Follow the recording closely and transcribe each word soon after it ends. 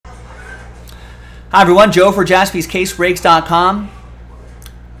Hi everyone, Joe for JaspysCaseBreaks.com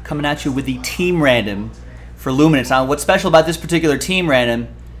coming at you with the team random for Luminance. Now what's special about this particular team random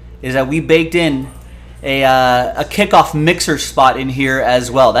is that we baked in a kickoff mixer spot in here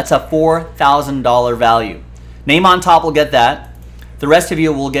as well. That's a $4,000 value. Name on top will get that. The rest of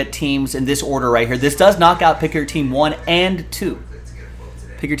you will get teams in this order right here. This does knock out pick your team 1 and 2.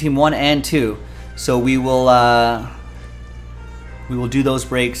 Pick your team 1 and 2. So we will do those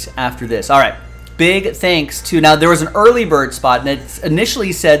breaks after this. All right. Big thanks to, now there was an early bird spot, and it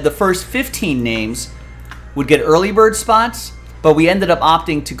initially said the first 15 names would get early bird spots, but we ended up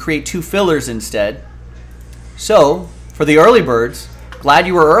opting to create 2 fillers instead. So for the early birds, glad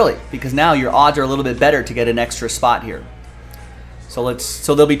you were early, because now your odds are a little bit better to get an extra spot here. So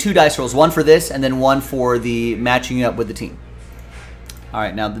there'll be 2 dice rolls, one for this and then one for the matching up with the team. All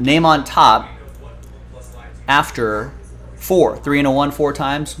right, now the name on top after 4, 3 and a 1 4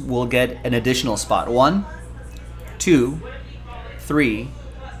 times, we'll get an additional spot. 1, 2, 3,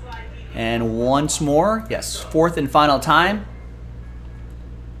 and once more. Yes, 4th and final time.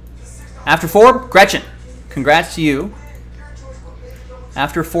 After 4, Gretchen, congrats to you.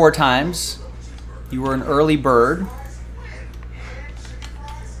 After 4 times, you were an early bird.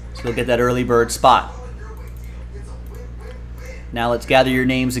 So you'll get that early bird spot. Now let's gather your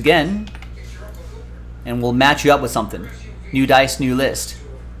names again, and we'll match you up with something. New dice, new list.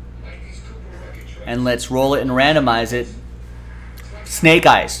 And let's roll it and randomize it. Snake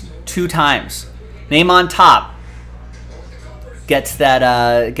Eyes, 2 times. Name on top gets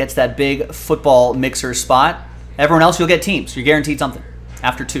that big football mixer spot. Everyone else, you'll get teams. You're guaranteed something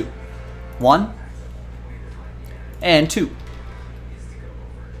after 2. 1 and 2.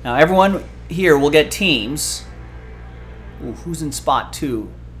 Now everyone here will get teams. Ooh, who's in spot 2?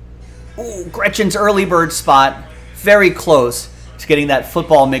 Ooh, Gretchen's early bird spot. Very close to getting that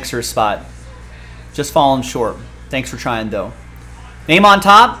football mixer spot. Just falling short. Thanks for trying, though. Name on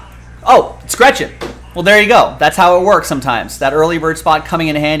top? Oh, it's Gretchen. Well, there you go. That's how it works sometimes. That early bird spot coming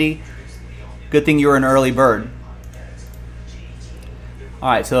in handy. Good thing you were an early bird. All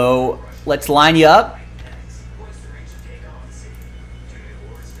right, so let's line you up.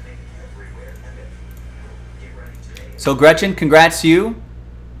 So, Gretchen, congrats to you.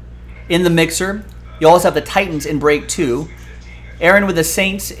 In the mixer. You also have the Titans in break 2. Aaron with the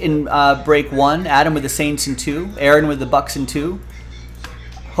Saints in break 1. Adam with the Saints in 2. Aaron with the Bucks in 2.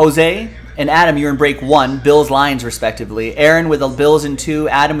 Jose and Adam, you're in break 1. Bills, Lions, respectively. Aaron with the Bills in 2.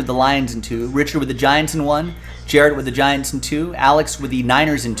 Adam with the Lions in 2. Richard with the Giants in 1. Jared with the Giants in 2. Alex with the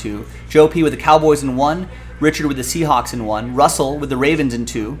Niners in 2. Joe P with the Cowboys in 1. Richard with the Seahawks in 1. Russell with the Ravens in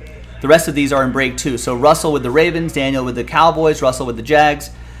 2. The rest of these are in break 2. So Russell with the Ravens, Daniel with the Cowboys, Russell with the Jags,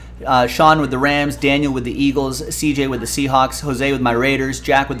 Sean with the Rams, Daniel with the Eagles, CJ with the Seahawks, Jose with my Raiders,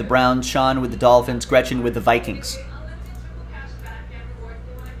 Jack with the Browns, Sean with the Dolphins, Gretchen with the Vikings.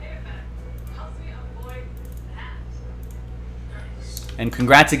 And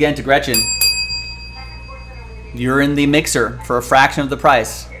congrats again to Gretchen. You're in the mixer for a fraction of the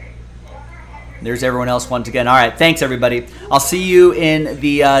price. There's everyone else once again. All right, thanks everybody. I'll see you in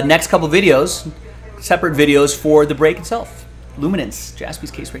the next couple videos, separate videos for the break itself. Luminance,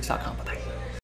 JaspysCaseBreaks.com. Bye-bye.